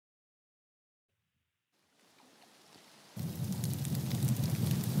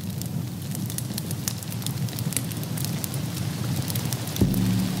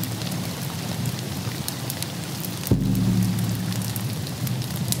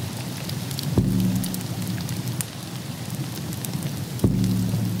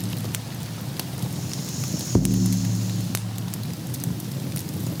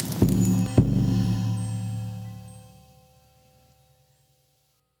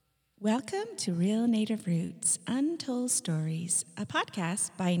Welcome to Real Native Roots Untold Stories, a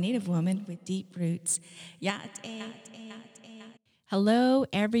podcast by a Native woman with deep roots. Hello,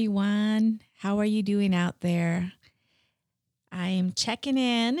 everyone. How are you doing out there? I am checking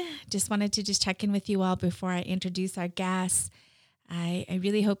in. Just wanted to check in with you all before I introduce our guests. I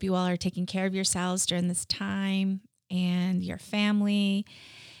really hope you all are taking care of yourselves during this time and your family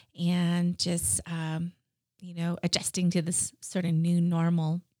and just, adjusting to this sort of new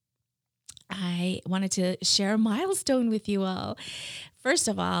normal. I wanted to share a milestone with you all. First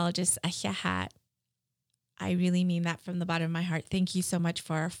of all, just a shahat. I really mean that from the bottom of my heart. Thank you so much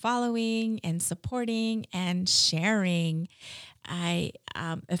for following and supporting and sharing.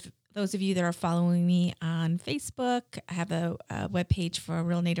 If those of you that are following me on Facebook, I have a webpage for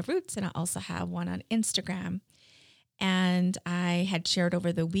Real Native Roots, and I also have one on Instagram. And I had shared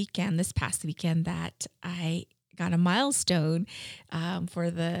over the weekend, this past weekend, that I got a milestone for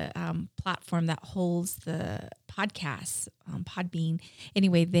the platform that holds the podcasts, Podbean.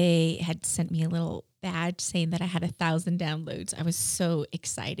 Anyway, they had sent me a little badge saying that I had 1,000 downloads. I was so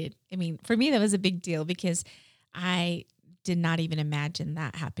excited. I mean, for me, that was a big deal because I did not even imagine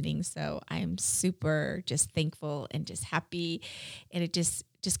that happening. So I'm super just thankful and just happy. And it just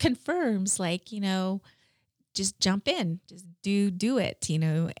confirms, like, just jump in, just do it,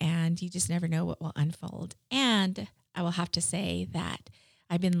 and you just never know what will unfold. And I will have to say that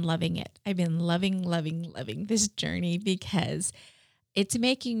I've been loving it. I've been loving this journey because it's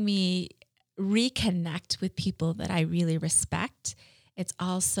making me reconnect with people that I really respect. It's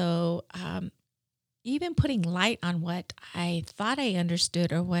also even putting light on what I thought I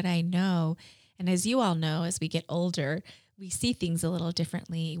understood or what I know. And as you all know, as we get older, we see things a little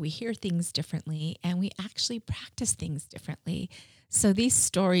differently, we hear things differently, and we actually practice things differently. So these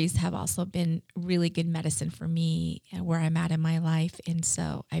stories have also been really good medicine for me and where I'm at in my life. And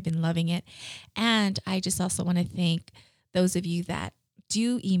so I've been loving it. And I just also want to thank those of you that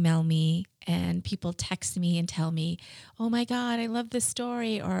do email me and people text me and tell me, oh my God, I love this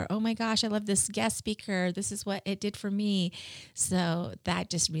story, or oh my gosh, I love this guest speaker. This is what it did for me. So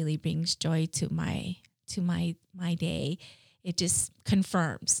that just really brings joy to my day. It just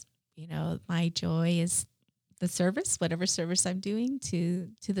confirms, my joy is the service, whatever service I'm doing to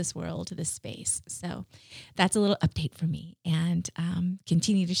this world, to this space. So that's a little update for me, and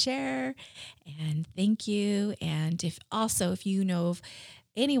continue to share. And thank you. And if you know of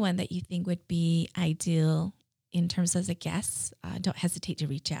anyone that you think would be ideal in terms as a guest, don't hesitate to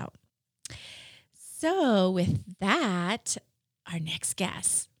reach out. So with that, our next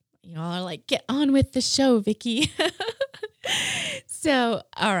guest, you all are like, get on with the show, Vicky. So,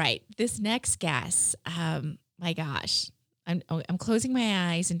 all right, this next guest, my gosh, I'm closing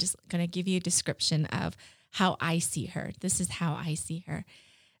my eyes and just going to give you a description of how I see her. This is how I see her.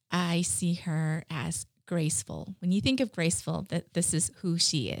 I see her as graceful. When you think of graceful, that this is who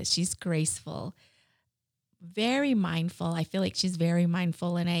she is. She's graceful, very mindful. I feel like she's very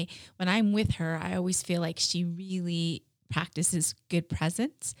mindful, and when I'm with her, I always feel like she really practices good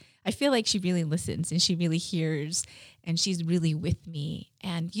presence. I feel like she really listens and she really hears and she's really with me.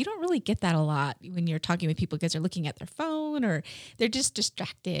 And you don't really get that a lot when you're talking with people because they're looking at their phone or they're just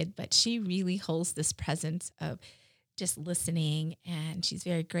distracted, but she really holds this presence of just listening, and she's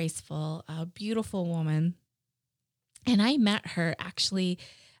very graceful, a beautiful woman. And I met her actually,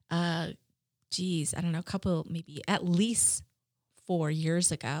 uh, I don't know, a couple, maybe at least 4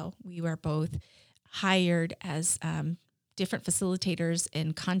 years ago. We were both hired as different facilitators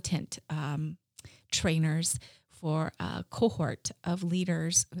and content trainers for a cohort of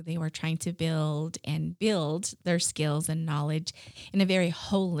leaders who they were trying to build their skills and knowledge in a very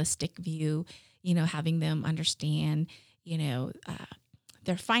holistic view, having them understand,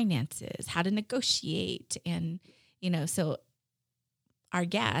 their finances, how to negotiate. And, so our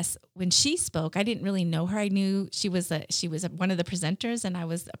guest, when she spoke, I didn't really know her. I knew she was one of the presenters, and I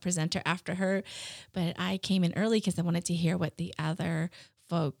was a presenter after her. But I came in early because I wanted to hear what the other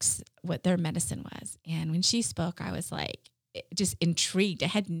folks, what their medicine was. And when she spoke, I was like just intrigued. I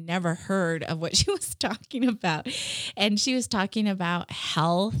had never heard of what she was talking about, and she was talking about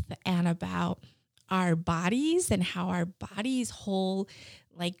health and about our bodies and how our bodies hold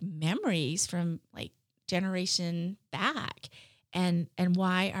like memories from like generation back, and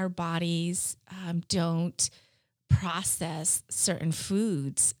why our bodies don't process certain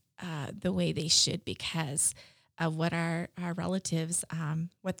foods the way they should because of what our relatives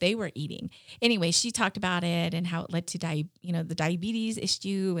what they were eating. Anyway, she talked about it and how it led to the diabetes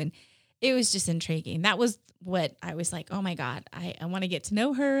issue, and it was just intriguing. That was what I was like, oh my God, I want to get to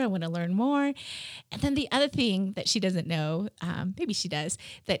know her. I want to learn more. And then the other thing that she doesn't know, maybe she does,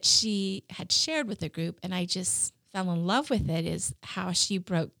 that she had shared with the group, and I just fell in love with it, is how she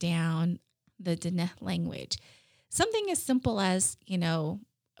broke down the Diné language. Something as simple as,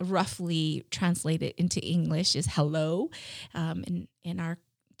 roughly translated into English is hello. In our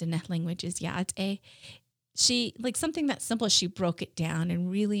Diné languages, yeah, it's a, she like something that simple, she broke it down and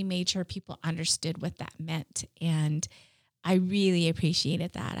really made sure people understood what that meant. And I really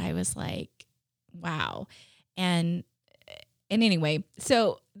appreciated that. I was like, wow. And and anyway,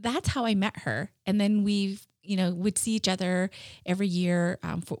 so that's how I met her. And then we've, would see each other every year,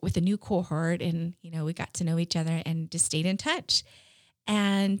 with a new cohort, and we got to know each other and just stayed in touch.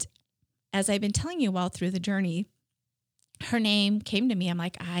 And as I've been telling you all through the journey, her name came to me. I'm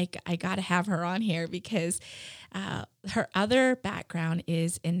like, I got to have her on here because her other background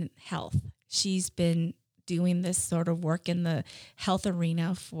is in health. She's been doing this sort of work in the health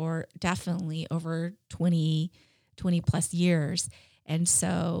arena for definitely over 20 plus years. And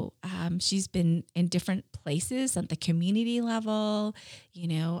so she's been in different places at the community level,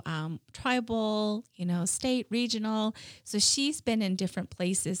 tribal, state, regional. So she's been in different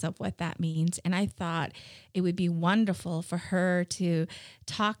places of what that means. And I thought it would be wonderful for her to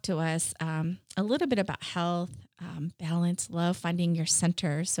talk to us a little bit about health, balance, love, finding your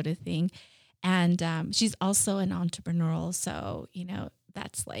center sort of thing. And she's also an entrepreneurial. So,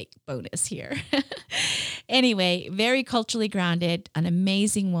 that's like bonus here. Anyway, very culturally grounded, an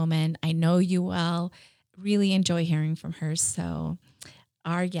amazing woman. I know you well. Really enjoy hearing from her. So,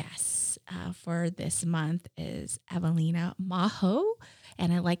 our guest for this month is Evelina Maho,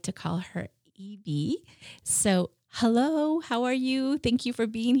 and I like to call her EB. So, hello, how are you? Thank you for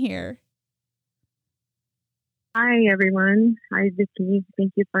being here. Hi, everyone. Hi, Vicki.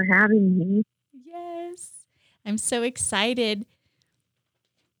 Thank you for having me. Yes, I'm so excited.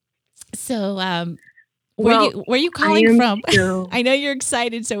 So, Well, where you I calling am from? too. I know you're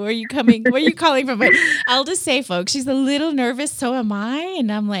excited. So where are you coming? Where are you calling from? But I'll just say, folks, she's a little nervous. So am I.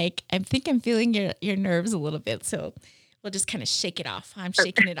 And I'm like, I think I'm feeling your nerves a little bit. So we'll just kind of shake it off. I'm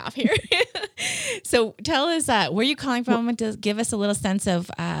shaking it off here. So tell us, where you calling Well, from, and to give us a little sense of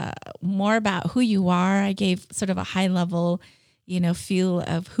more about who you are. I gave sort of a high level, feel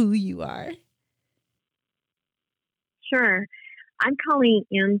of who you are. sure. I'm calling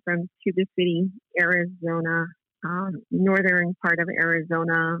in from Tuba City, Arizona, northern part of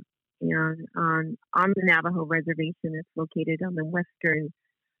Arizona, and on the Navajo reservation. It's located on the western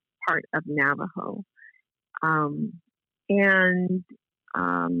part of Navajo. Um, and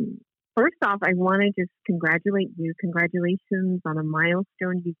first off, I want to just congratulate you. Congratulations on a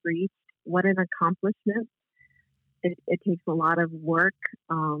milestone you've reached. What an accomplishment. It takes a lot of work,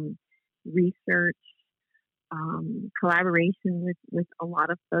 research, collaboration with a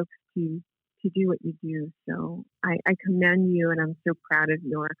lot of folks to do what you do. So I commend you, and I'm so proud of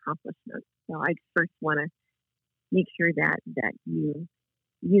your accomplishments. So I first want to make sure that you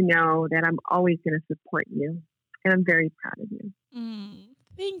know that I'm always going to support you, and I'm very proud of you.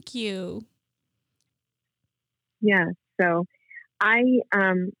 Thank you. Yeah. So I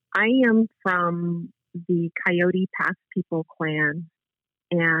I am from the Coyote Pass People Clan,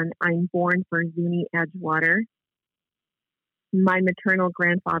 and I'm born for Zuni Edgewater. My maternal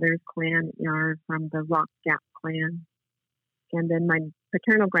grandfather's clan are from the Rock Gap clan, and then my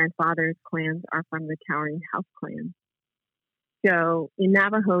paternal grandfather's clans are from the Towering House clan. So in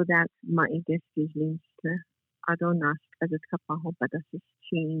Navajo, that's Maigishkijinshta, Adonash, Kapaho,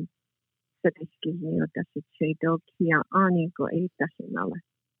 Badashishin, Sadishkijni, Dashiche, Dokia, Ani, Goe, Dashinala.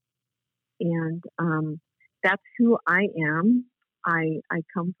 And that's who I am. I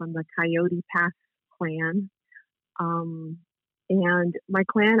come from the Coyote Pass clan. Um, and my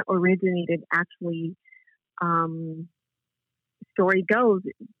clan originated actually, um, story goes,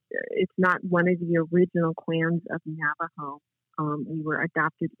 it's not one of the original clans of Navajo. We were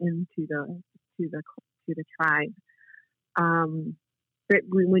adopted into to the to the tribe. Um, but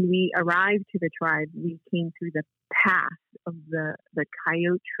when we arrived to the tribe, we came through the path of the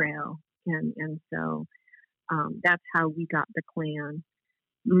Coyote Trail, and so that's how we got the clan.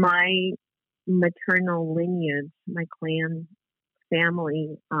 My maternal lineage, my clan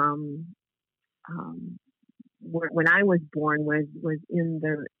family, um, when I was born was in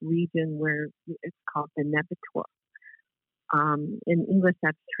the region where it's called the Nebetor. In English,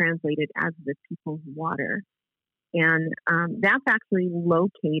 that's translated as the People's Water, and that's actually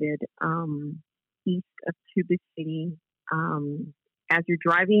located east of Tuba City. As you're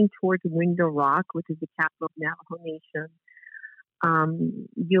driving towards Window Rock, which is the capital of Navajo Nation,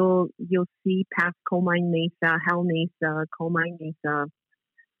 You'll see past Coal Mine Mesa, Hell Mesa, Coal Mine Mesa.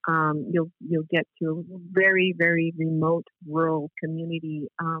 You'll get to a very very remote rural community,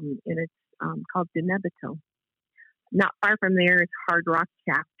 and it's called Denebito. Not far from there is Hard Rock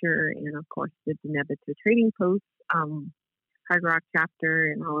Chapter, and of course the Denebito Trading Post, Hard Rock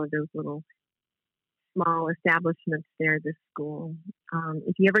Chapter, and all of those little small establishments there. This school.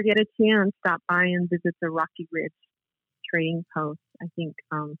 If you ever get a chance, stop by and visit the Rocky Ridge Trading Post. I think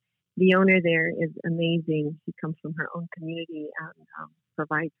the owner there is amazing. She comes from her own community and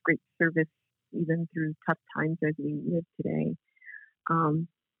provides great service even through tough times as we live today. Um,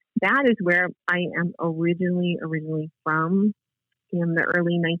 that is where I am originally from. In the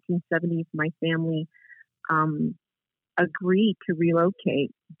early 1970s, my family um, agreed to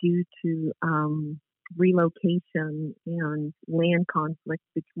relocate due to relocation and land conflict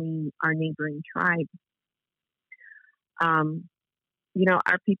between our neighboring tribes. Um,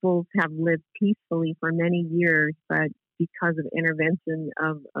 our peoples have lived peacefully for many years, but because of intervention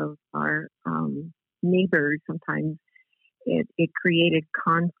of our neighbors, sometimes it created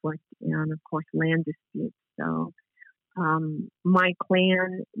conflict and, of course, land disputes. So my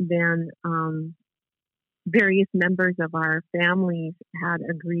clan, then various members of our families had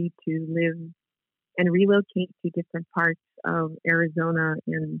agreed to live and relocate to different parts of Arizona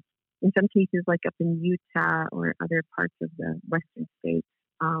and in some cases like up in Utah or other parts of the western states.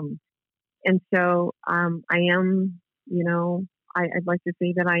 And so I am, I'd like to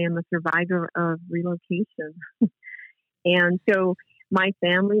say that I am a survivor of relocation. And so my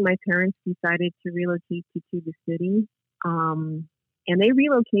family, my parents decided to relocate to Tuba City. And they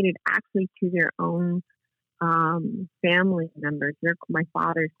relocated actually to their own family members, my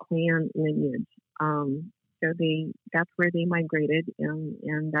father's clan lineage. So that's where they migrated,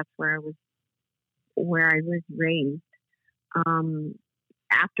 and that's where I was raised. Um,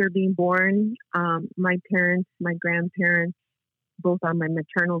 After being born, my parents, my grandparents, both on my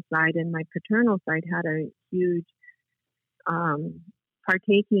maternal side and my paternal side, had a huge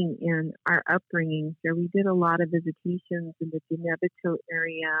partaking in our upbringing. So we did a lot of visitations in the Denebito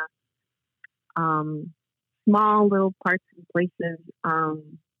area, um, small little parts and places,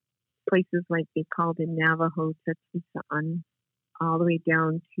 places like they called in Navajo, Tetusan, all the way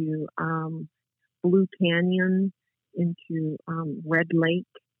down to Blue Canyon into Red Lake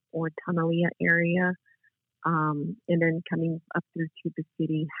or Tunalia area, and then coming up through Tuba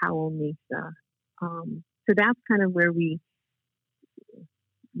City, Howell Mesa. So that's kind of where we,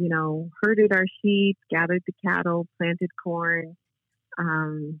 herded our sheep, gathered the cattle, planted corn.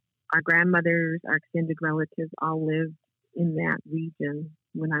 Our grandmothers, our extended relatives all lived in that region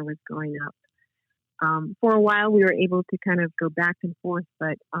when I was growing up. For a while, we were able to kind of go back and forth,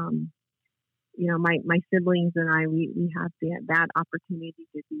 but my siblings and I, we had that opportunity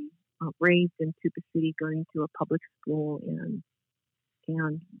to be raised in Tuba City, going to a public school and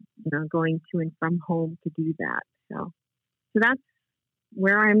going to and from home to do that. So that's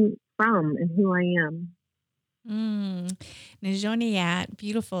where I'm from and who I am. Najoniat,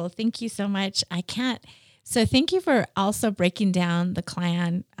 beautiful. Thank you so much. I can't. So thank you for also breaking down the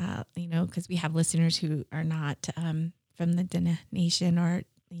clan, because we have listeners who are not from the Dene Nation or,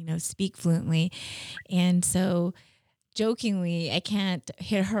 speak fluently. And so jokingly, I can't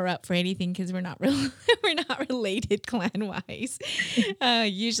hit her up for anything because we're not we're not related clan wise.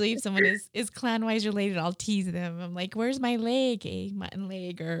 Usually, if someone is clan wise related, I'll tease them. I'm like, "Where's my leg? A mutton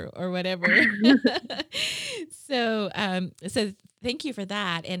leg or whatever." So thank you for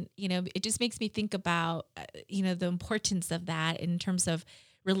that, and it just makes me think about the importance of that in terms of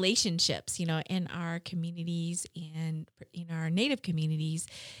relationships, in our communities and in our Native communities,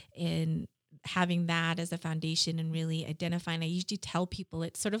 in having that as a foundation and really identifying. I usually tell people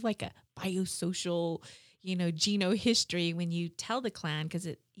it's sort of like a biosocial, geno history when you tell the clan, because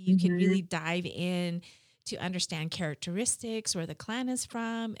you can really dive in to understand characteristics, where the clan is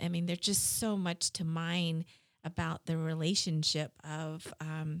from. I mean, there's just so much to mine about the relationship of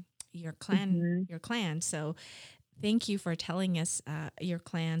your clan. So thank you for telling us your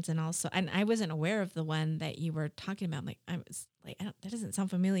clans, and I wasn't aware of the one that you were talking about. I was like, that doesn't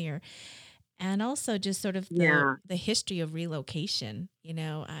sound familiar. And also just sort of the history of relocation.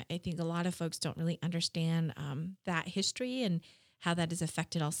 I think a lot of folks don't really understand that history and how that has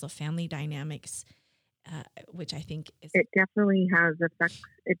affected also family dynamics, which I think is... It definitely has effects.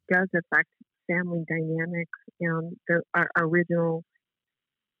 It does affect family dynamics and our original,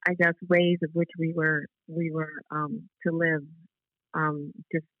 I guess, ways of which we were to live.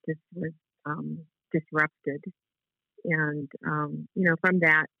 Just was disrupted, and from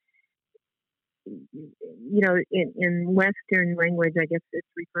that, in Western language, I guess it's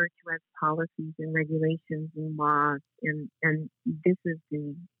referred to as policies and regulations and laws, and this is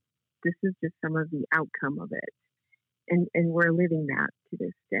just some of the outcome of it, and we're living that to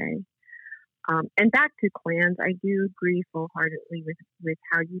this day. And back to clans, I do agree full-heartedly with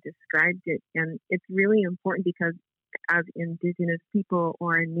how you described it, and it's really important because as Indigenous people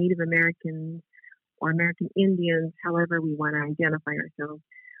or Native Americans or American Indians, however we want to identify ourselves,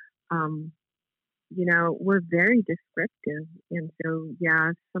 um, we're very descriptive. And so,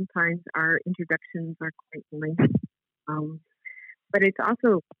 yeah, sometimes our introductions are quite lengthy. Um, but it's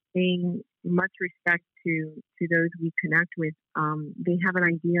also paying much respect to those we connect with. They have an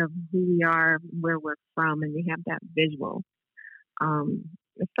idea of who we are, where we're from, and they have that visual. Um,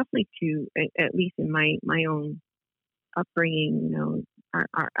 Especially at least in my own upbringing,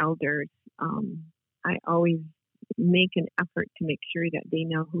 our elders. I always make an effort to make sure that they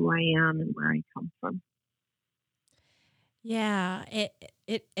know who I am and where I come from. Yeah,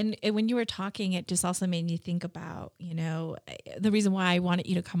 and when you were talking, it just also made me think about, the reason why I wanted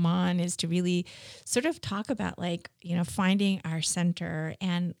you to come on is to really sort of talk about like, finding our center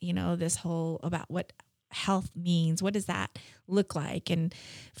and, this whole about what health means. What does that look like? And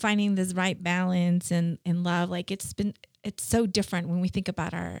finding this right balance and love. Like it's so different when we think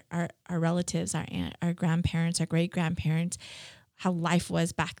about our relatives, our aunt, our grandparents, our great grandparents, how life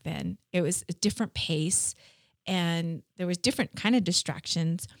was back then. It was a different pace and there was different kind of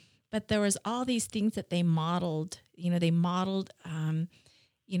distractions, but there was all these things that they modeled. They modeled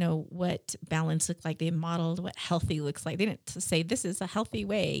what balance looked like. They modeled what healthy looks like. They didn't say this is a healthy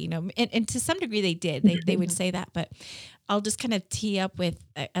way, and to some degree they did. They would say that, but I'll just kind of tee up with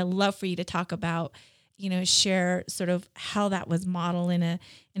I love for you to talk about, share sort of how that was modeled in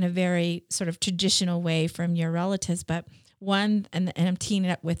a very sort of traditional way from your relatives. But one, and I'm teeing it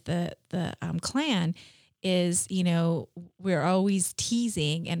up with the clan is, we're always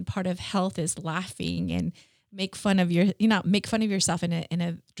teasing, and part of health is laughing and make fun of make fun of yourself in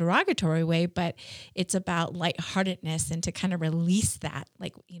a derogatory way, but it's about lightheartedness and to kind of release that.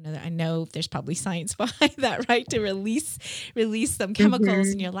 Like, I know there's probably science behind that, right? To release some chemicals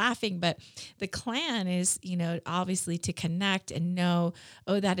and Mm-hmm. you're laughing, but the clan is, obviously to connect and know,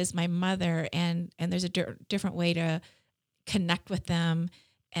 oh, that is my mother. And there's a different way to connect with them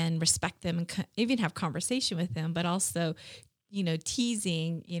and respect them and even have conversation with them, but also,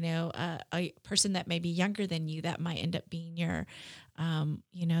 teasing, a person that may be younger than you that might end up being your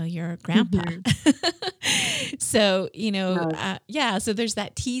grandpa. Mm-hmm. So, Right. yeah, so there's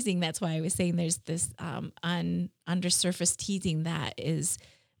that teasing. That's why I was saying there's this undersurface teasing that is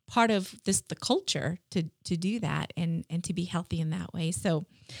part of the culture to do that and to be healthy in that way. So,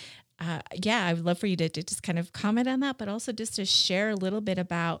 yeah, I would love for you to just kind of comment on that, but also just to share a little bit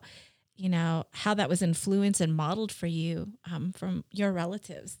about, how that was influenced and modeled for you from your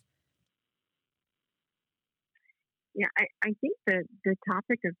relatives. Yeah, I think that the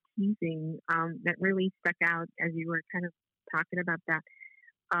topic of teasing that really stuck out as you were kind of talking about that.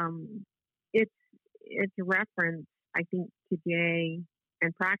 Um, it's it's reference, I think, today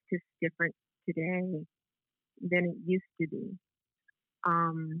and practice different today than it used to be.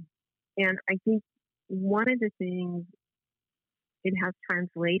 Um, and I think one of the things it has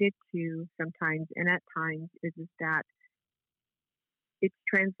translated to sometimes and at times is that it's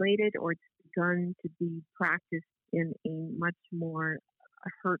translated or it's begun to be practiced in a much more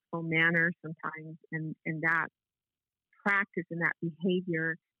hurtful manner sometimes, and that practice and that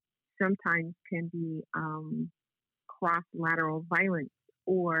behavior sometimes can be cross lateral violence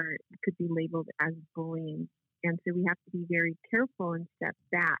or could be labeled as bullying. And so we have to be very careful and step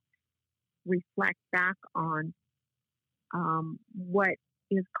back, reflect back on what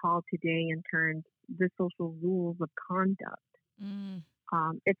is called today in terms the social rules of conduct. Mm,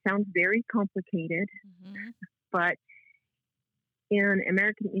 It sounds very complicated, hmm but in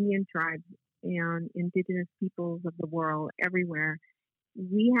American Indian tribes and indigenous peoples of the world everywhere,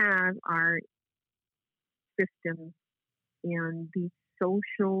 we have our systems and these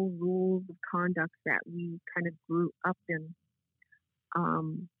social rules of conduct that we kind of grew up in.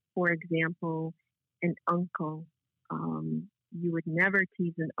 For example, an uncle. You would never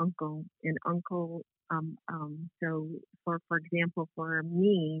tease an uncle. An uncle. So, for example, for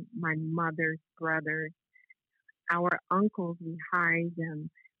me, my mother's brothers, our uncles, we high them.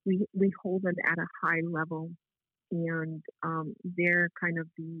 We hold them at a high level, and they're kind of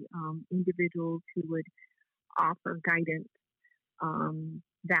the individuals who would offer guidance,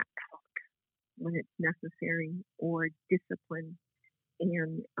 that talk when it's necessary, or discipline.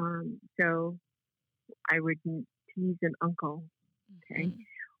 And so I would tease an uncle, okay, hmm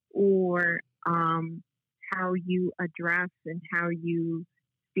or um, how you address and how you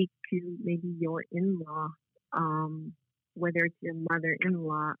speak to maybe your in-law, whether it's your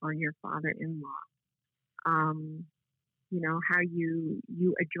mother-in-law or your father-in-law. Um, how you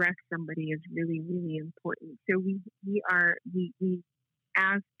address somebody is really really important. So we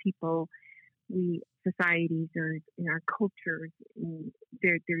as people, we societies or in our cultures,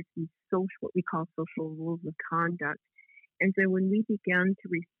 there's these social, what we call social rules of conduct. And so when we begin to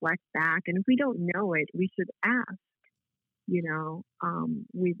reflect back, and if we don't know it, we should ask,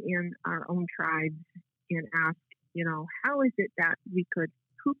 within our own tribes, and ask, how is it that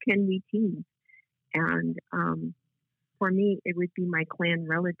who can we team? And for me, it would be my clan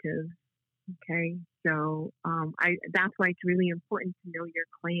relatives. Okay, so that's why it's really important to know your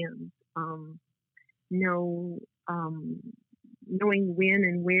clans. Know Knowing when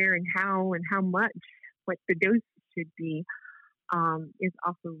and where and how much, what the dose should be, is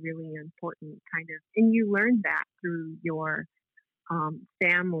also really important. Kind of, and you learn that through your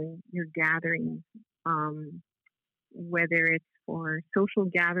family, your gatherings, whether it's for social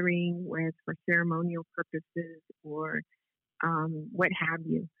gathering, whether it's for ceremonial purposes, or what have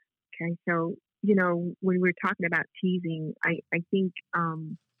you. Okay, so when we're talking about teasing, I think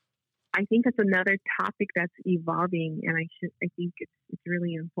it's another topic that's evolving, and I think it's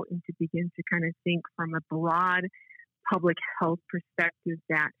really important to begin to kind of think from a broad public health perspective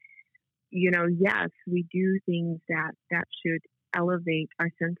that yes, we do things that should elevate our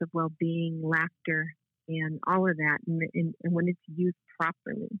sense of well-being, laughter, and all of that, and when it's used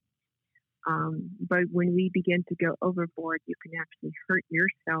properly. But when we begin to go overboard, you can actually hurt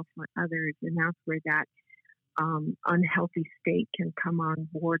yourself or others, and that's where that unhealthy state can come on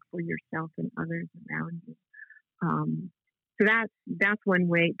board for yourself and others around you. So that's one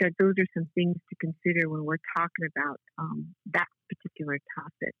way. That those are some things to consider when we're talking about that particular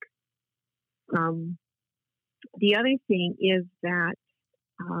topic. The other thing is that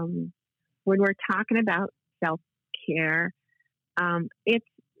when we're talking about self care, it's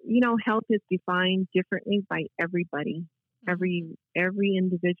health is defined differently by everybody. Every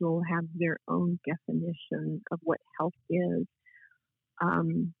individual has their own definition of what health is.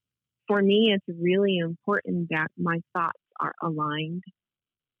 For me, it's really important that my thoughts are aligned,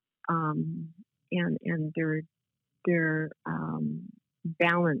 and they're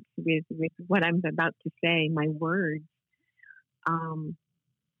balanced with what I'm about to say. My words.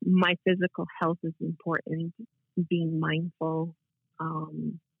 My physical health is important. Being mindful.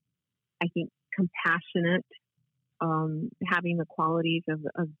 I think compassionate. Having the qualities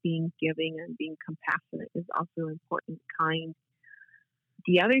of being giving and being compassionate is also important. Kind.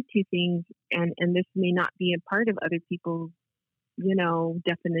 The other two things, and this may not be a part of other people's,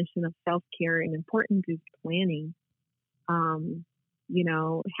 definition of self-care and importance, is planning.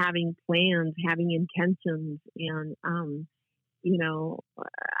 Having plans, having intentions, and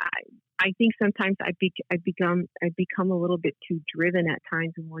I think sometimes I become a little bit too driven at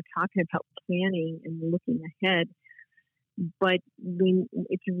times when we're talking about planning and looking ahead. But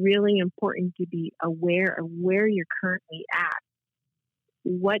it's really important to be aware of where you're currently at.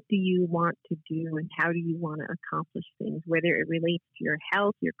 What do you want to do, and how do you want to accomplish things, whether it relates to your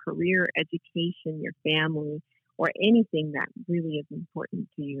health, your career, education, your family, or anything that really is important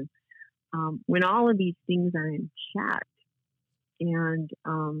to you. When all of these things are in check, and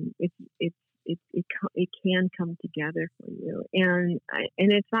it can come together for you. And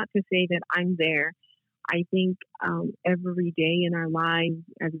it's not to say that I'm there. I think every day in our lives,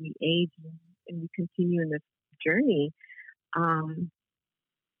 as we age and we continue in this journey,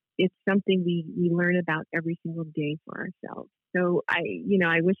 it's something we learn about every single day for ourselves. So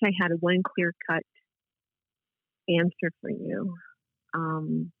I wish I had a one clear cut answer for you.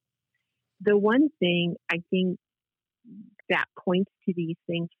 The one thing I think that points to these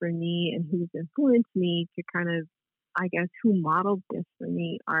things for me, and who's influenced me to kind of, I guess, who modeled this for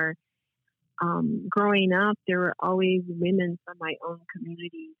me, are growing up, there were always women from my own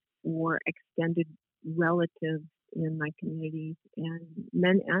community or extended relatives in my communities, and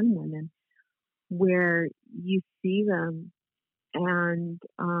men and women, where you see them. And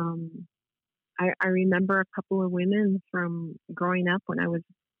I remember a couple of women from growing up when I was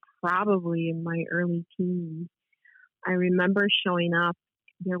probably in my early teens. I remember showing up.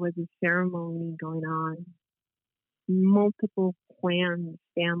 There was a ceremony going on. Multiple clans,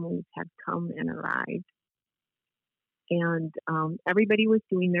 families had come and arrived. And everybody was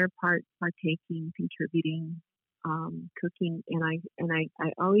doing their part, partaking, contributing, cooking. And I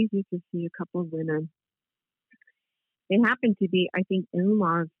always used to see a couple of women. They happened to be, I think,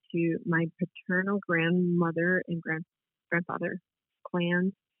 in-laws to my paternal grandmother and grandfather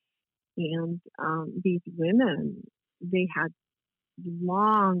clans. And these women, they had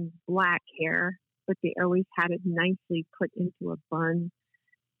long black hair, but they always had it nicely put into a bun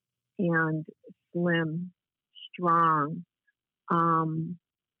and slim, strong. Um,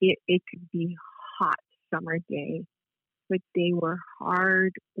 it could be hot summer day, but they were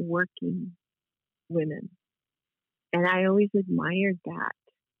hard working women. And I always admired that.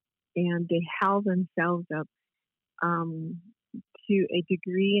 And they held themselves up um, to a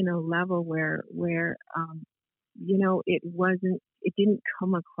degree and a level where it didn't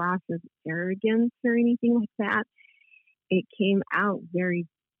come across as arrogance or anything like that. It came out very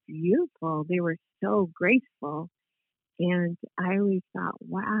beautiful. They were so graceful. And I always thought,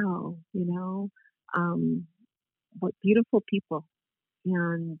 wow, um, what beautiful people.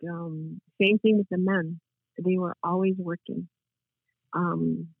 And same thing with the men. They were always working.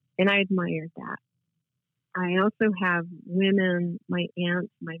 And I admired that. I also have women, my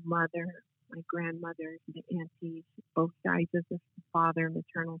aunts, my mother, my grandmother, my aunties, both sides of the father,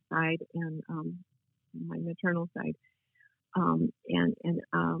 maternal side, and my maternal side.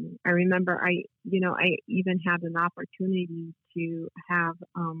 I remember I even had an opportunity to have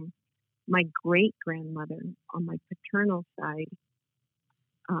my great grandmother on my paternal side,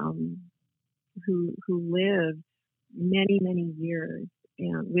 um, who lived many years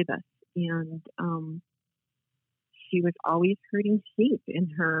and with us, and she was always herding sheep in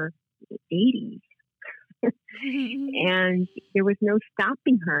her 80s, and there was no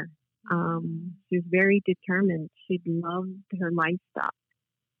stopping her. She was very determined. She loved her livestock.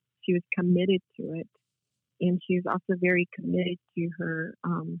 She was committed to it, and she was also very committed to her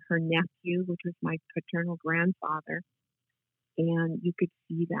nephew, which was my paternal grandfather. And you could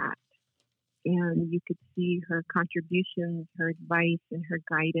see that, and you could see her contributions, her advice, and her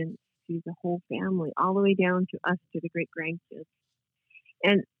guidance to the whole family, all the way down to us, to the great grandkids.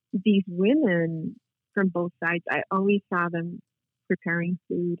 And these women from both sides, I always saw them preparing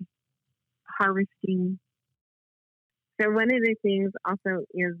food, harvesting. So one of the things also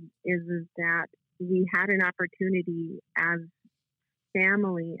is that we had an opportunity as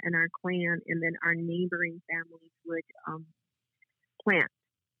family and our clan, and then our neighboring families would plant.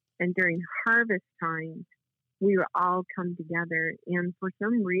 And during harvest time, we would all come together. And for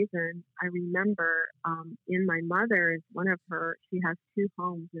some reason, I remember in my mother's, she has two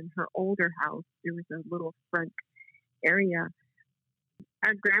homes. In her older house, there was a little front area.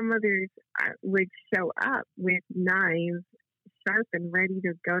 Our grandmothers would show up with knives, sharp and ready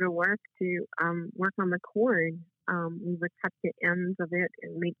to go to work to work on the corn. We would cut the ends of it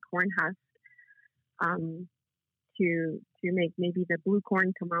and make corn husks um, to make maybe the blue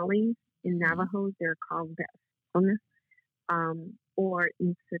corn tamales. In Navajo, they're called the or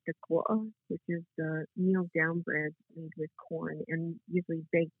insitacoa, which is the meal down bread made with corn and usually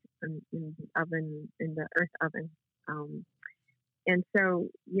baked in the oven, in the earth oven. And so,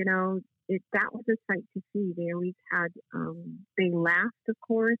 that was a sight to see. They always had, they laughed, of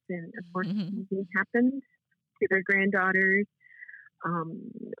course, and of course, something happened to their granddaughters. A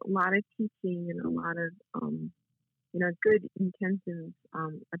lot of teaching and a lot of, good intentions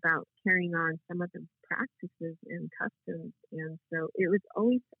about carrying on some of the practices and customs. And so it was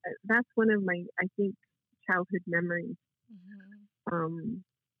always, that's one of my, I think, childhood memories. Um,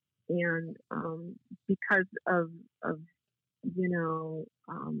 and because of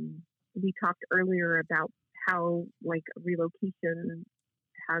we talked earlier about how like relocation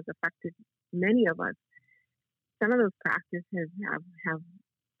has affected many of us. Some of those practices have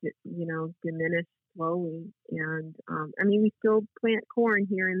diminished slowly, and I mean we still plant corn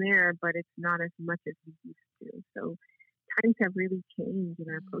here and there, but it's not as much as we used to. So times have really changed, and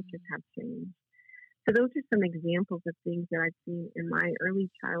our approaches have changed. So those are some examples of things that I've seen in my early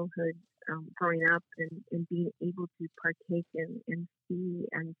childhood, growing up and being able to partake in and see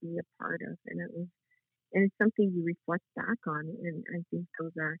and be a part of. And it's something you reflect back on. And I think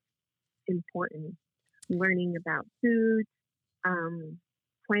those are important. Learning about food,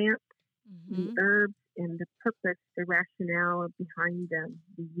 plants, the herbs, and the purpose, the rationale behind them,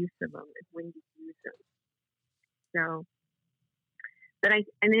 the use of them, and when you use them. So,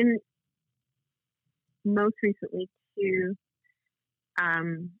 and then most recently too,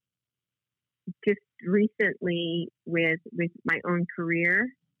 just recently with my own career,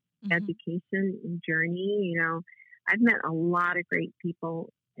 education and journey, I've met a lot of great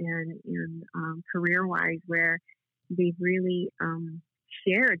people and career wise where they've really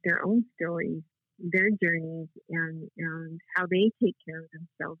shared their own stories, their journeys, and how they take care of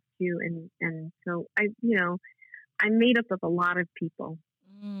themselves too. And so I'm made up of a lot of people,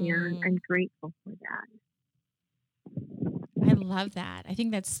 and I'm grateful for that. I love that. I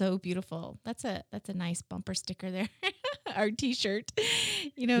think that's so beautiful. That's a nice bumper sticker there. Our t-shirt.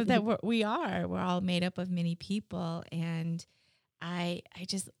 That we are. We're all made up of many people, and I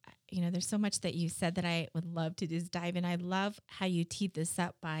just there's so much that you said that I would love to just dive in. I love how you teed this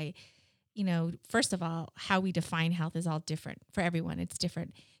up by, first of all, how we define health is all different for everyone. It's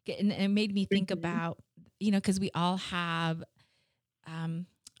different. And it made me think Hmm. about, because we all have um,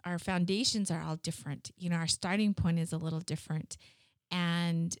 our foundations are all different. Our starting point is a little different,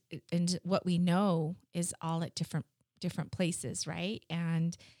 and what we know is all at different places, right?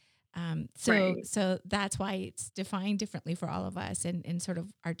 And so Right. so that's why it's defined differently for all of us, and sort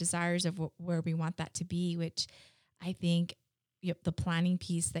of our desires of where we want that to be, which I think, yep, the planning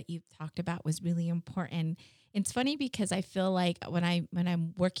piece that you talked about was really important. It's funny because I feel like when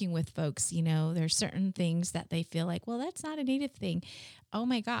I'm working with folks, there's certain things that they feel like, well, that's not a native thing. Oh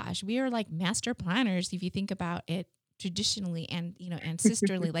my gosh, we are like master planners if you think about it traditionally and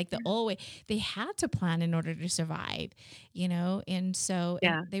ancestrally, like the old way they had to plan in order to survive, and so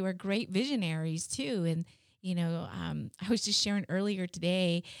and Yeah. they were great visionaries too. And I was just sharing earlier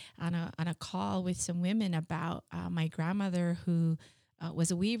today on a call with some women about my grandmother who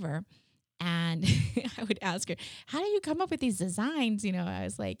was a weaver. And I would ask her, "How do you come up with these designs?" I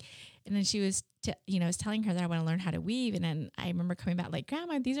was like, and then she was, I was telling her that I want to learn how to weave. And then I remember coming back like,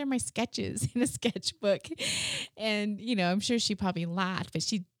 "Grandma, these are my sketches in a sketchbook." And I'm sure she probably laughed, but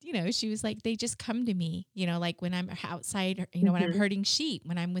she was like, "They just come to me, like when I'm outside, when I'm Hmm. herding sheep,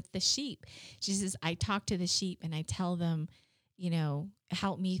 when I'm with the sheep." She says, "I talk to the sheep and I tell them,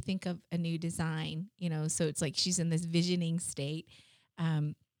 help me think of a new design." So it's like she's in this visioning state.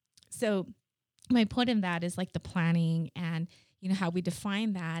 Um, so my point in that is like the planning and how we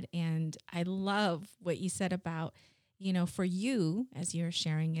define that. And I love what you said about, for you as you're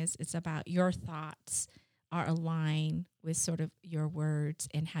sharing, is it's about your thoughts are aligned with sort of your words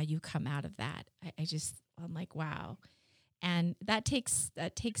and how you come out of that. I'm like, wow. And that takes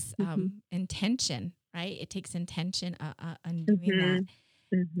Hmm. intention, right? It takes intention on doing that.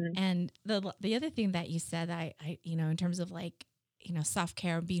 Hmm. Hmm. And the other thing that you said, I in terms of like, self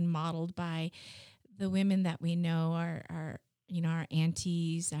care being modeled by the women that we know, are our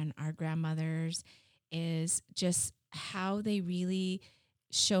aunties and our grandmothers, is just how they really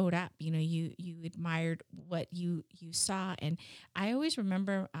showed up. You admired what you saw. And I always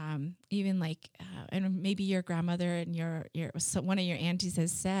remember, even like, and maybe your grandmother and your so one of your aunties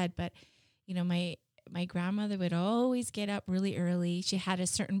has said, but my grandmother would always get up really early. She had a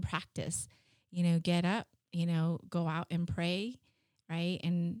certain practice, get up, go out and pray, right?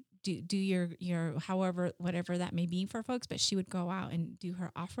 And do your however whatever that may be for folks, but she would go out and do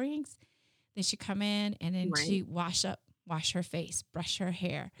her offerings. Then she'd come in and then Right. she wash her face, brush her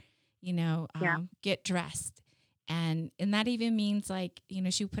hair, Yeah. get dressed. And that even means like,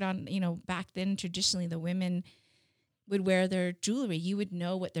 she would put on, back then traditionally the women would wear their jewelry. You would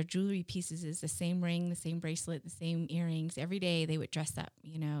know what their jewelry pieces is, the same ring, the same bracelet, the same earrings. Every day they would dress up,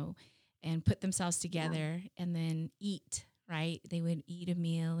 and put themselves Yeah. together and then eat, right? They would eat a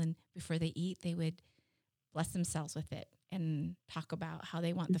meal, and before they eat, they would bless themselves with it and talk about how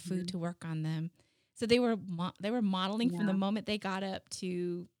they want the food Hmm. to work on them. So they were modeling from the Yeah. moment they got up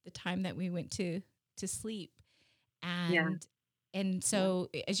to the time that we went to sleep. Yeah. And Yeah. so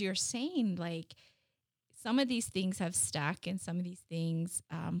as you're saying, like some of these things have stuck, and some of these things,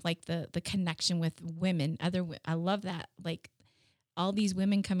 like the connection with women, I love that, like all these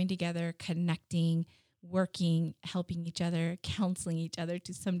women coming together, connecting, working, helping each other, counseling each other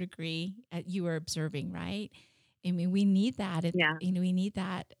to some degree. You were observing, right? I mean, we need that. Yeah. We need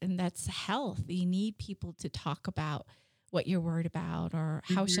that, and that's health. You need people to talk about what you're worried about, or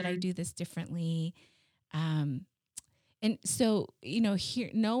how should I Hmm. do this differently. Um, and so, here,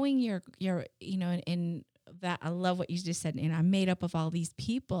 knowing your, in that, I love what you just said. I'm made up of all these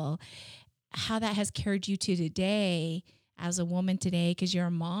people. How that has carried you to today as a woman today, because you're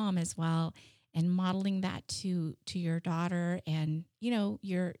a mom as well, and modeling that to your daughter, and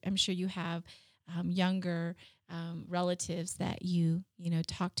I'm sure you have younger relatives that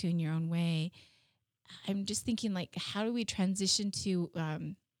talk to in your own way. I'm just thinking, like, how do we transition to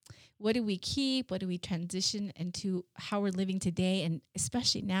what do we keep? What do we transition into how we're living today? And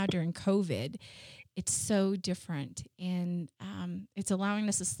especially now during COVID, it's so different. And it's allowing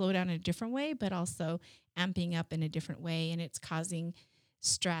us to slow down in a different way, but also amping up in a different way. And it's causing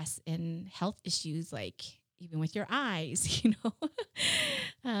stress and health issues, like even with your eyes,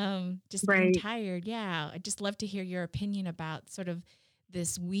 just being Right. tired. Yeah. I'd just love to hear your opinion about sort of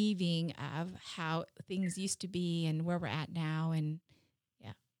this weaving of how things used to be and where we're at now. And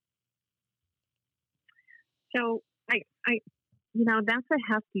yeah. So I I, that's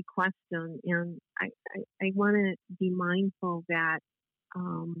a hefty question, and I want to be mindful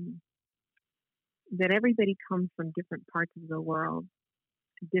um, that everybody comes from different parts of the world,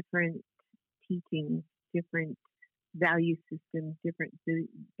 different teachings, different value systems, different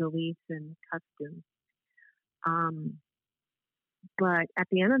beliefs and customs. Um, but at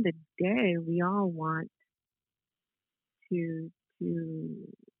the end of the day, we all want to to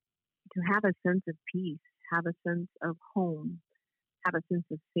to have a sense of peace, have a sense of home, have a sense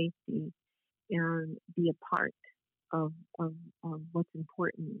of safety, and be a part of of, of what's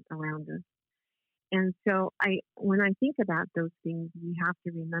important around us. And so, when I think about those things, we have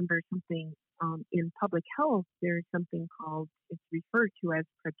to remember something. In public health, there's something called, it's referred to as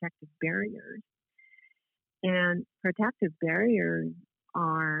protective barriers. And protective barriers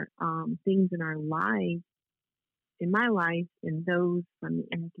are things in our lives, in my life, and those from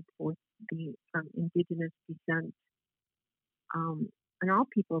from indigenous descent, and all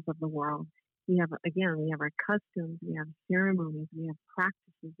peoples of the world. We have our customs, we have ceremonies, we have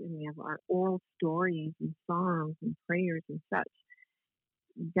practices, and we have our oral stories and songs and prayers and such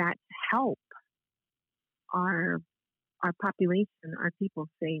that help our our population, our people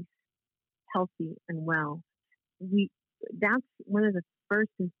safe, healthy, and well. We That's one of the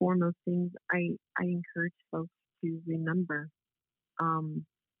first and foremost things I encourage folks to remember, um,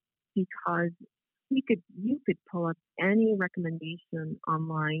 because you could pull up any recommendation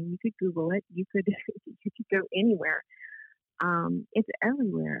online. You could Google it. You could you could go anywhere. It's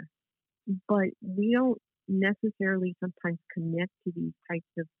everywhere, but we don't necessarily sometimes connect to these types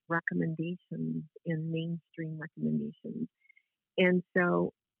of recommendations and mainstream recommendations. And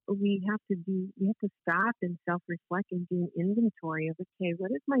so we have to stop and self reflect and do an inventory of, okay,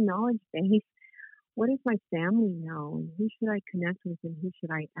 what is my knowledge base? What does my family know? And who should I connect with, and who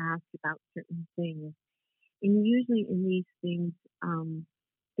should I ask about certain things? And usually in these things,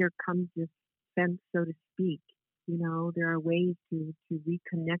 there comes this sense, so to speak. There are ways to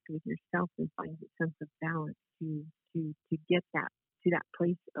reconnect with yourself and find a sense of balance to get that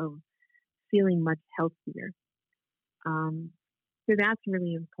place of feeling much healthier. Um, so that's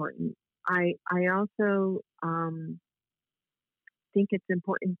really important. I also think it's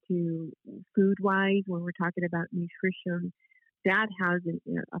important to, food wise, when we're talking about nutrition, that has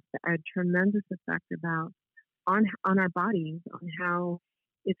a tremendous effect about on our bodies, on how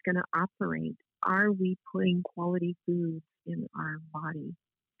it's going to operate. Are we putting quality foods in our body?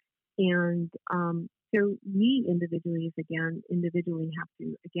 And so we individually have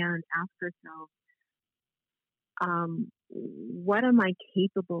to again ask ourselves, what am I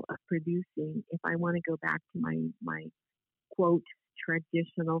capable of producing if I want to go back to my quote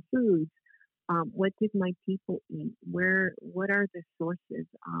traditional foods? What did my people eat? What are the sources?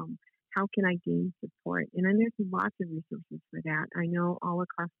 How can I gain support? And then there's lots of resources for that. I know all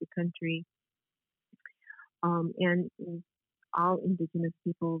across the country, and all indigenous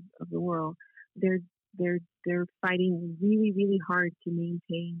peoples of the world, they're they're fighting really, really hard to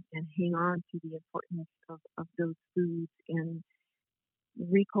maintain and hang on to the importance of those foods and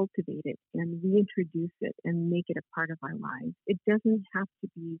recultivate it and reintroduce it and make it a part of our lives. It doesn't have to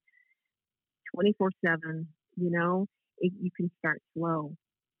be 24/7, you can start slow.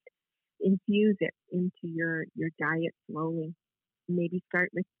 Infuse it into your diet slowly. Maybe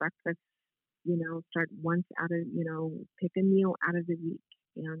start with breakfast, start once out of, pick a meal out of the week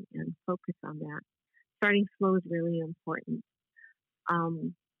and focus on that. Starting slow is really important.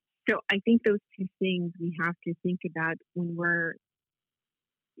 Um, so I think those two things we have to think about when we're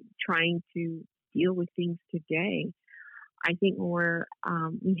trying to deal with things today. I think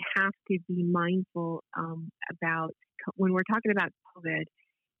we have to be mindful about when we're talking about COVID.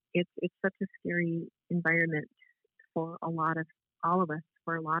 It's such a scary environment for a lot of all of us,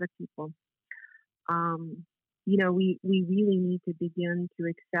 for a lot of people. We really need to begin to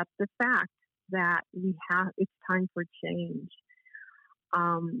accept the fact that it's time for change.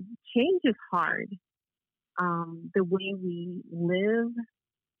 Change is hard. The way we live,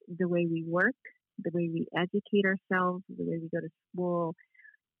 the way we work, the way we educate ourselves, the way we go to school,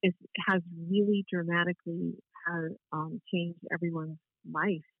 has really dramatically changed everyone's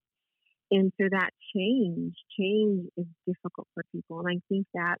life. And so that change is difficult for people. And I think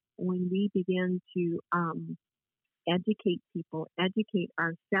that when we begin to educate people, educate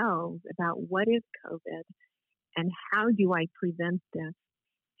ourselves about what is COVID and how do I prevent this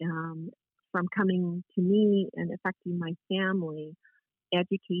um, from coming to me and affecting my family,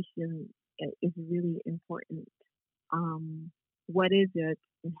 education is really important. Um, what is it,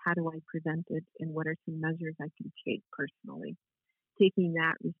 and how do I prevent it, and what are some measures I can take personally? Taking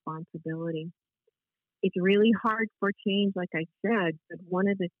that responsibility. It's really hard for change, like I said, but one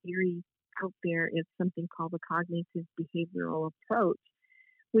of the theories out there is something called the cognitive behavioral approach,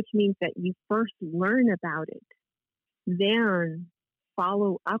 which means that you first learn about it, then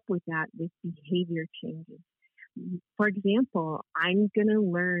follow up with that with behavior changes. For example, I'm going to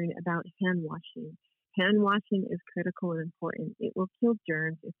learn about hand washing. Hand washing is critical and important. It will kill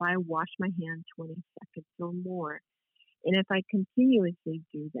germs if I wash my hand 20 seconds or more. And if I continuously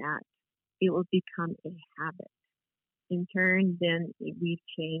do that, it will become a habit. In turn, then we've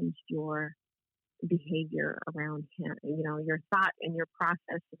changed your behavior around your thought and your process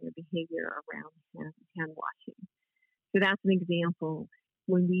and your behavior around hand washing. So that's an example.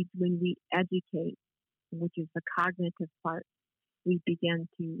 When we educate, which is the cognitive part, we begin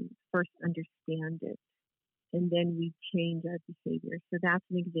to first understand it, and then we change our behavior. So that's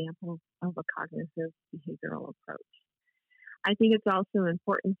an example of a cognitive behavioral approach. I think it's also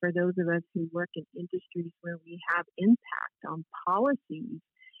important for those of us who work in industries where we have impact on policies,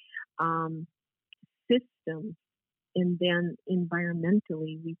 systems, and then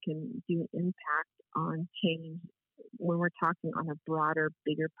environmentally we can do impact on change when we're talking on a broader,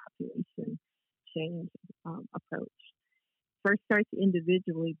 bigger population change approach. First starts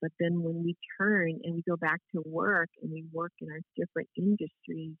individually, but then when we turn and we go back to work and we work in our different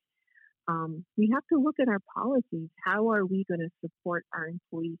industries, we have to look at our policies. How are we going to support our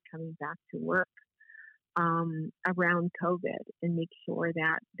employees coming back to work around COVID, and make sure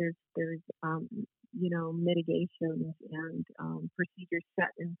that there's mitigations and procedures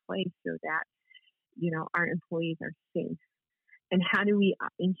set in place so that our employees are safe? And how do we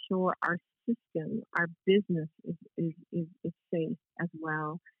ensure our system, our business is safe as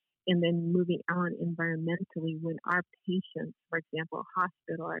well? And then moving on environmentally, when our patients, for example,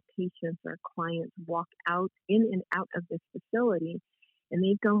 hospital, our patients, our clients walk out in and out of this facility and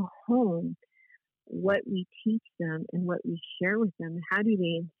they go home, what we teach them and what we share with them, how do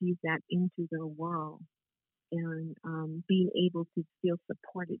they infuse that into their world? And being able to feel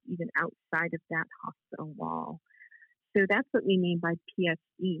supported even outside of that hospital wall. So that's what we mean by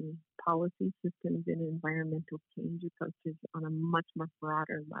PSE, policy, systems, and environmental change approaches on a much more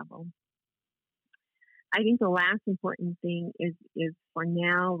broader level. I think the last important thing is for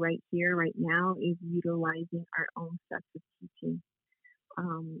now, right here, right now, is utilizing our own sets of teaching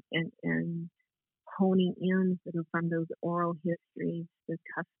and honing in sort of from those oral histories, the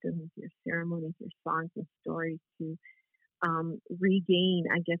customs, your ceremonies, your songs and stories to regain,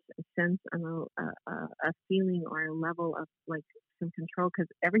 I guess, a sense of a feeling or a level of like some control, because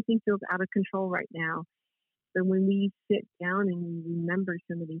everything feels out of control right now. But when we sit down and we remember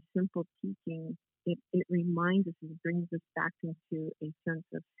some of these simple teachings, it reminds us and brings us back into a sense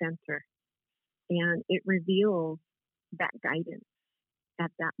of center. And it reveals that guidance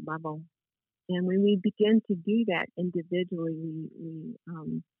at that level. And when we begin to do that individually, we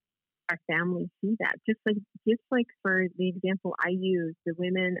our families see that. Just like for the example I use, the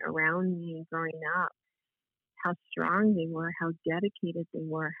women around me growing up, how strong they were, how dedicated they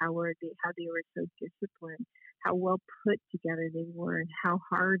were, how they were so disciplined, how well put together they were, and how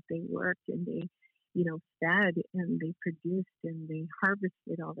hard they worked, and they, fed and they produced and they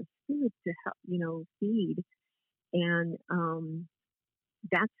harvested all the food to help, feed. And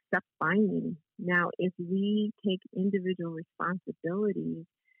that's defining. Now, if we take individual responsibilities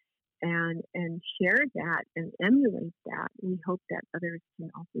and share that and emulate that, we hope that others can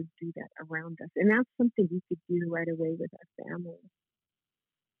also do that around us. And that's something we could do right away with our family.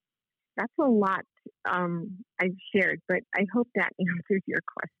 That's a lot I've shared, but I hope that answers your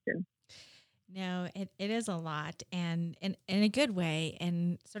question. No, it is a lot, and in a good way,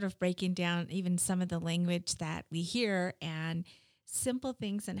 and sort of breaking down even some of the language that we hear and simple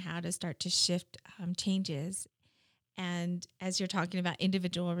things and how to start to shift changes. And as you're talking about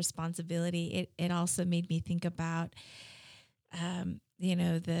individual responsibility, it also made me think about,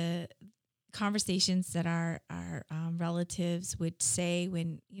 the conversations that our relatives would say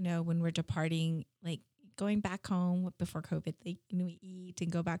when we're departing, like going back home before COVID, like, we eat and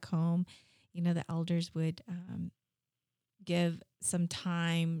go back home. The elders would give some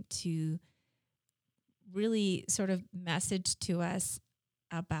time to really sort of message to us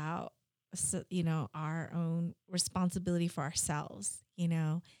about, our own responsibility for ourselves,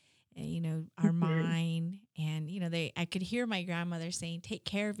 our mind. And, I could hear my grandmother saying, take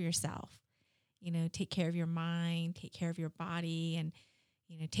care of yourself, take care of your mind, take care of your body, and,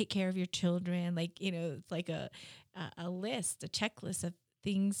 take care of your children. Like, it's like a list, a checklist of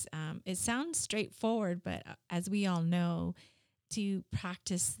things. It sounds straightforward, but as we all know, to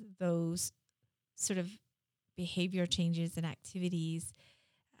practice those sort of behavior changes and activities,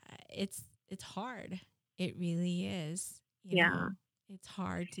 it's hard. It really is. Yeah. It's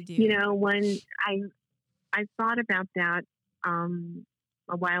hard to You do. know, when I thought about that um,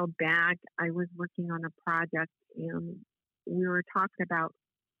 a while back, I was working on a project and we were talking about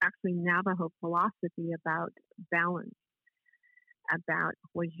actually Navajo philosophy about balance, about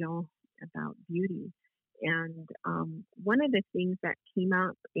Huajon, about beauty. And one of the things that came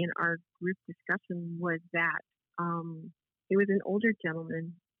up in our group discussion was that um, it was an older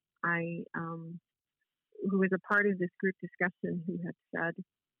gentleman I who was a part of this group discussion who had said,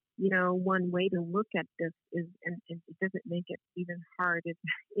 you know, one way to look at this is, and it doesn't make it even hard,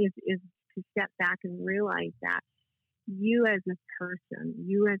 is to step back and realize that you as a person,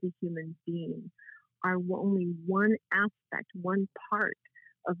 you as a human being, are only one aspect, one part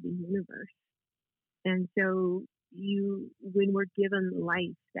of the universe. And so when we're given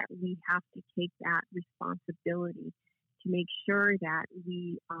life, that we have to take that responsibility to make sure that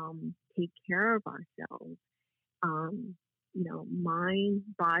we take care of ourselves, um, you know, mind,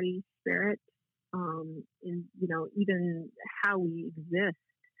 body, spirit, and, you know, even how we exist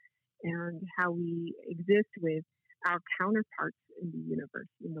and how we exist with our counterparts in the universe,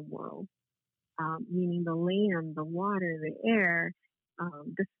 in the world, meaning the land, the water, the air,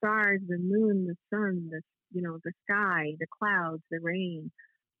 the stars, the moon, the sun, you know, the sky, the clouds, the rain,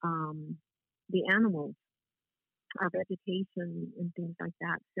 um, the animals, our vegetation, and things like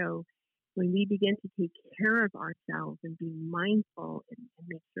that. So when we begin to take care of ourselves and be mindful and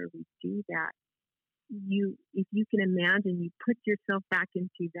make sure we do that, if you can imagine, you put yourself back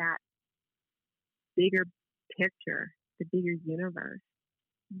into that bigger picture, the bigger universe.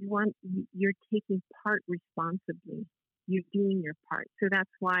 You're taking part responsibly. You're doing your part. So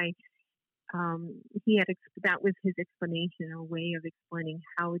that's why that was his explanation, a way of explaining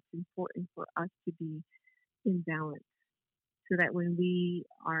how it's important for us to be in balance, so that when we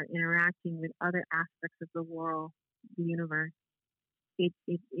are interacting with other aspects of the world, the universe,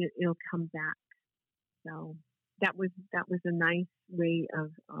 it'll come back. So that was a nice way of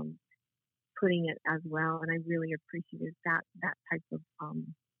putting it as well, and I really appreciated that type of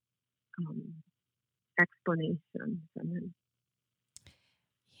um, explanation from him.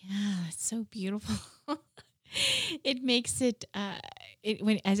 Yeah, it's so beautiful. It makes it,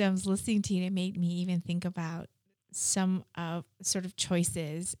 when as I was listening to you, it made me even think about some of sort of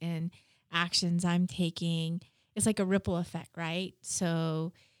choices and actions I'm taking. It's like a ripple effect, right?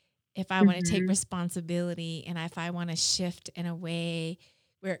 So if I want to take Hmm. responsibility and if I want to shift in a way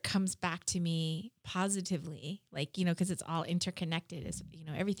where it comes back to me positively, like, because it's all interconnected,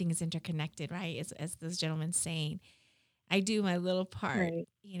 everything is interconnected, right? As those gentlemen saying, I do my little part, Right.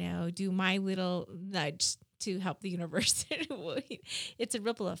 do my little nudge to help the universe. It's a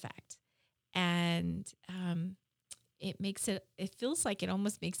ripple effect. And it feels like it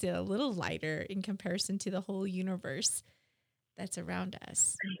almost makes it a little lighter in comparison to the whole universe that's around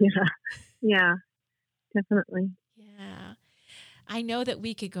us. Yeah. Yeah. Definitely. Yeah. I know that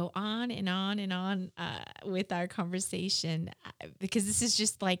we could go on and on and on with our conversation, because this is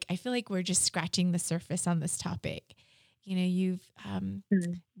just like, I feel like we're just scratching the surface on this topic. You've Mm.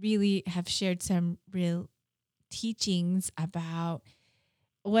 really have shared some real teachings about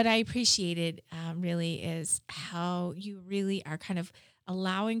what I appreciated, really is how you really are kind of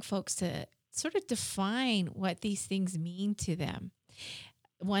allowing folks to sort of define what these things mean to them.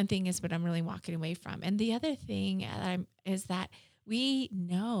 One thing is what I'm really walking away from. And the other thing is that we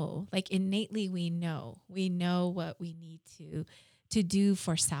know, like innately we know what we need to do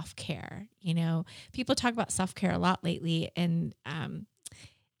for self-care. People talk about self-care a lot lately, and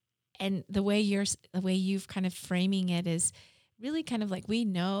the way you've kind of framing it is really kind of like we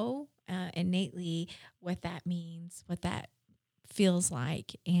know, innately what that means, what that feels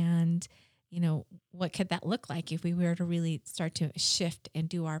like, and what could that look like if we were to really start to shift and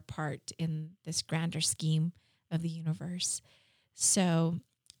do our part in this grander scheme of the universe. So,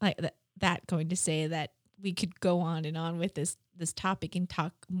 like that going to say that we could go on and on with this topic and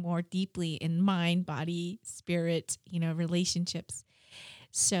talk more deeply in mind, body, spirit, relationships.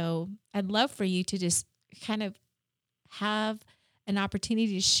 So I'd love for you to just kind of have an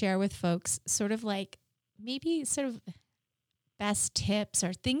opportunity to share with folks sort of like maybe sort of best tips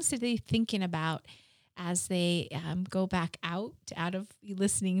or things that they're thinking about as they go back out of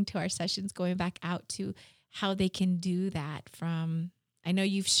listening to our sessions, going back out to how they can do that. From I know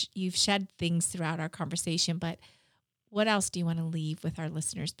you've shed things throughout our conversation, but what else do you want to leave with our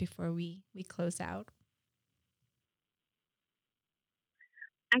listeners before we close out?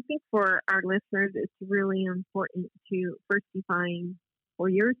 I think for our listeners, it's really important to first define for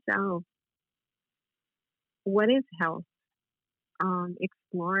yourself what is health.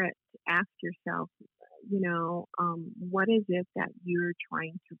 Explore it. Ask yourself, what is it that you're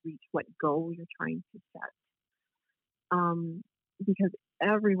trying to reach, what goal you're trying to set. Because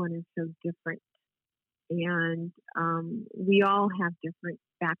everyone is so different. And we all have different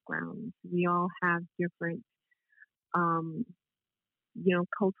backgrounds. We all have different, um,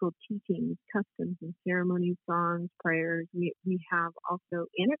 cultural teachings, customs, and ceremonies, songs, prayers. We have also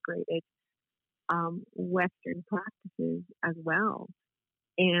integrated Western practices as well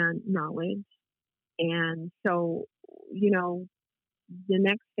and knowledge. And so, you know, the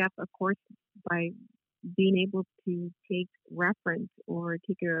next step, of course, by being able to take reference or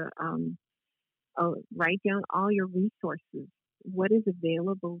take write down all your resources, what is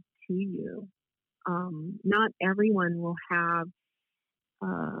available to you. Not everyone will have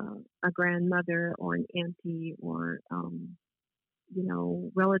a grandmother or an auntie or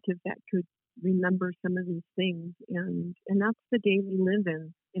relatives that could remember some of these things, and that's the day we live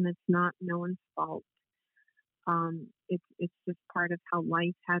in, and it's not no one's fault. It's just part of how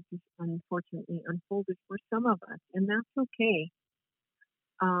life has unfortunately unfolded for some of us, and that's okay.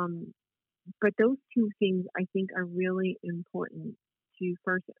 Um, but those two things I think are really important to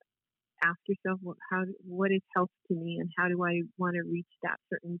first ask yourself what is health to me, and how do I want to reach that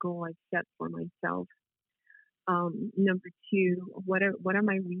certain goal I've set for myself. Number two, what are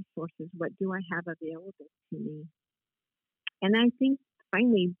my resources? What do I have available to me? And I think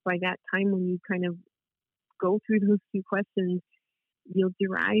finally, by that time when you kind of go through those two questions, you'll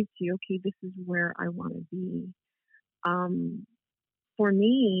derive to, okay, this is where I want to be. Um, for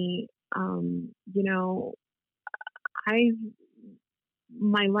me, I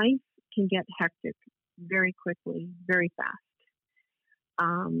my life can get hectic very quickly, very fast,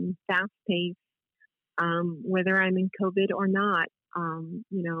 fast paced. Whether I'm in COVID or not, I'm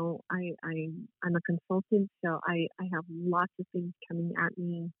a consultant, so I have lots of things coming at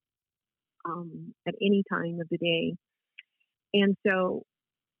me at any time of the day. And so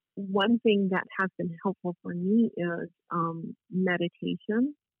one thing that has been helpful for me is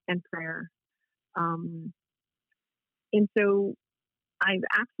meditation and prayer. Um, and so I've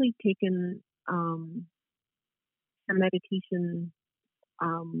actually taken some meditation,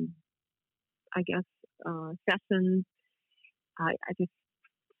 um, I guess, sessions. I just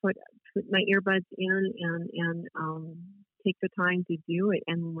put put my earbuds in and take the time to do it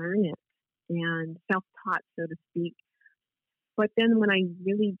and learn it, and self taught, so to speak. But then when I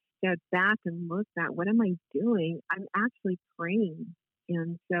really step back and look at what am I doing, I'm actually praying.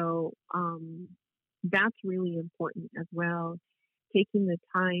 And so that's really important as well. Taking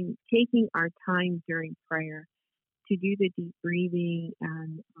our time during prayer to do the deep breathing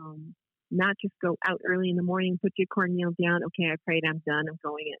and not just go out early in the morning, put your cornmeal down. Okay, I prayed, I'm done, I'm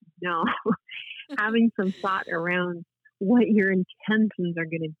going in. No, having some thought around what your intentions are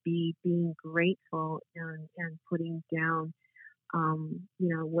going to be, being grateful and putting down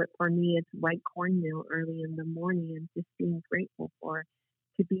what for me it's white cornmeal early in the morning and just being grateful for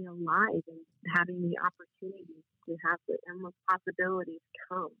to be alive and having the opportunity to have the endless possibilities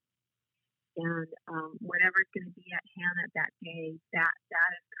come. And whatever's going to be at hand at that day,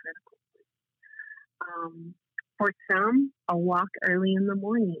 that is critical. For some, a walk early in the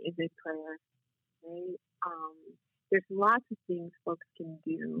morning is a prayer. Right? There's lots of things folks can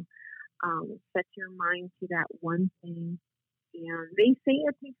do. Set your mind to that one thing. And they say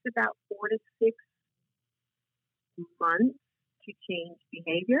it takes about 4 to 6 months to change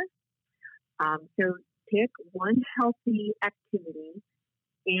behavior. So pick one healthy activity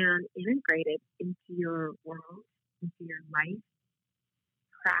and integrate it into your world, into your life.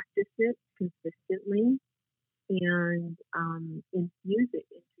 Practice it consistently and infuse it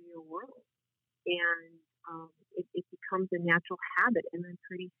into your world. And it becomes a natural habit, and then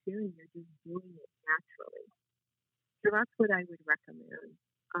pretty soon you're just doing it naturally. So that's what I would recommend.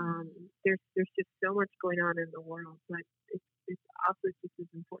 There's just so much going on in the world, but it's also just as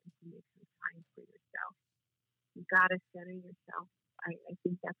important to make some time for yourself. You got to center yourself. I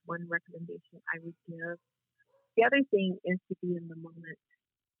think that's one recommendation I would give. The other thing is to be in the moment,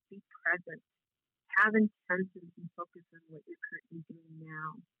 be present, have intentions and focus on what you're currently doing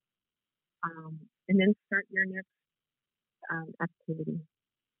now, and then start your next activity,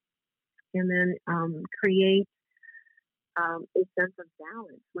 and then create a sense of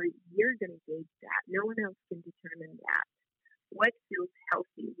balance where you're going to gauge that. No one else can determine that. What feels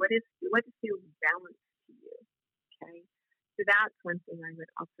healthy? What feels balanced to you? Okay, so that's one thing I would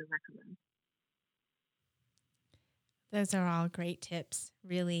also recommend. Those are all great tips.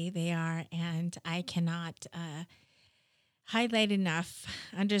 Really, they are. And I cannot highlight enough,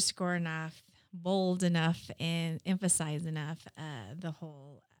 underscore enough, bold enough, and emphasize enough the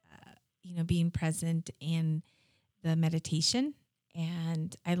whole being present in the meditation.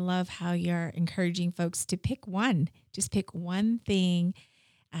 And I love how you're encouraging folks to just pick one thing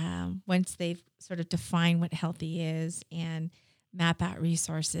once they've sort of defined what healthy is and map out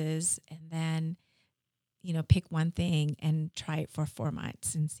resources, and then pick one thing and try it for 4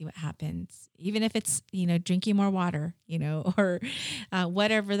 months and see what happens. Even if it's, drinking more water, or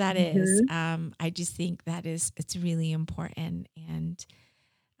whatever that is. Mm-hmm. I just think it's really important. And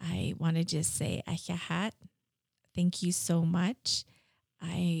I want to just say, Ayahat, thank you so much.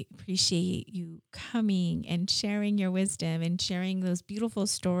 I appreciate you coming and sharing your wisdom and sharing those beautiful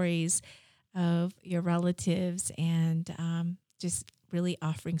stories of your relatives, and just really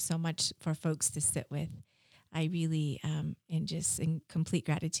offering so much for folks to sit with. I really am just in complete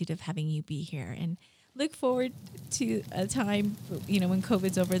gratitude of having you be here, and look forward to a time, when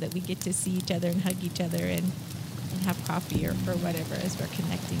COVID's over, that we get to see each other and hug each other and have coffee or whatever as we're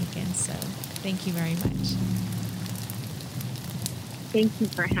connecting again. So thank you very much. Thank you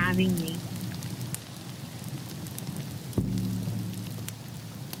for having me.